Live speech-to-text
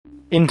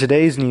In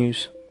today's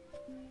news,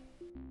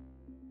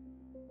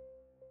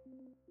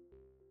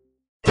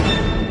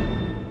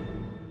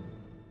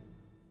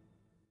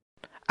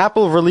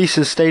 Apple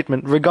releases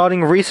statement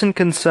regarding recent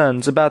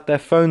concerns about their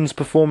phone's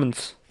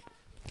performance.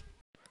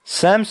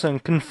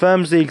 Samsung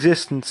confirms the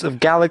existence of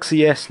Galaxy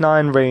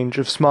S9 range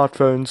of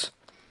smartphones.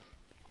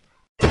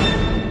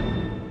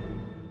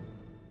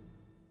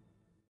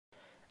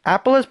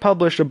 Apple has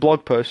published a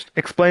blog post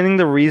explaining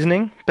the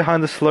reasoning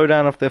behind the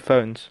slowdown of their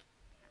phones.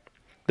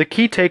 The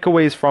key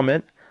takeaways from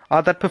it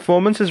are that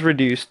performance is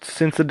reduced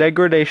since the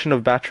degradation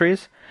of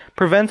batteries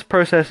prevents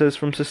processors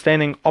from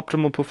sustaining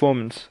optimal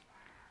performance.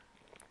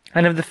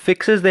 And if the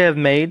fixes they have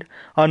made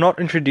are not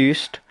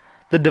introduced,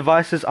 the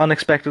devices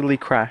unexpectedly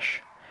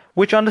crash,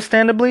 which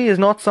understandably is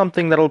not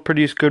something that will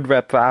produce good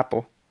rep for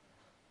Apple.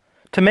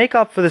 To make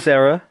up for this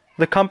error,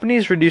 the company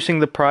is reducing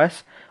the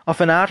price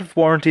of an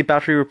out-of-warranty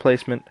battery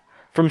replacement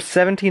from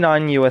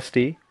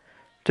 $79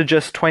 to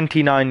just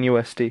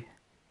 $29.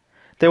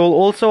 They will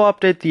also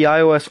update the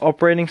iOS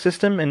operating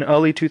system in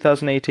early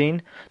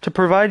 2018 to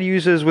provide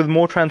users with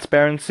more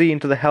transparency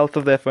into the health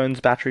of their phone's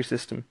battery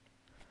system.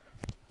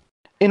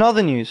 In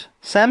other news,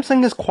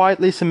 Samsung has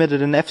quietly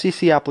submitted an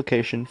FCC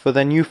application for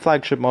their new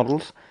flagship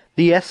models,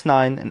 the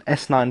S9 and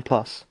S9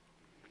 Plus.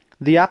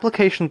 The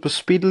application was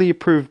speedily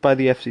approved by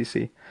the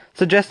FCC,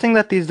 suggesting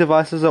that these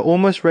devices are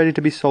almost ready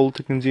to be sold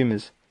to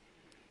consumers.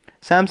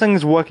 Samsung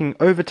is working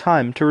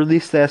overtime to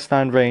release the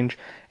S9 range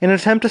in an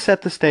attempt to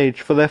set the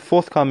stage for their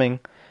forthcoming,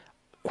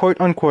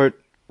 quote-unquote,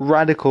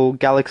 radical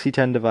Galaxy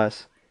 10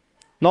 device.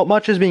 Not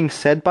much is being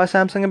said by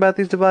Samsung about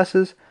these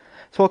devices,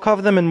 so I'll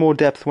cover them in more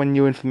depth when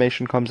new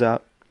information comes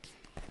out.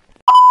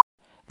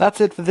 That's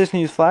it for this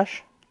news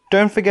flash.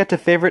 Don't forget to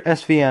favorite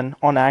SVN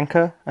on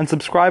Anchor and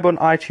subscribe on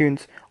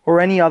iTunes or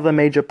any other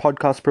major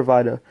podcast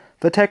provider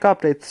for tech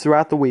updates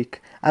throughout the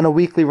week and a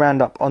weekly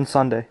roundup on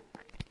Sunday.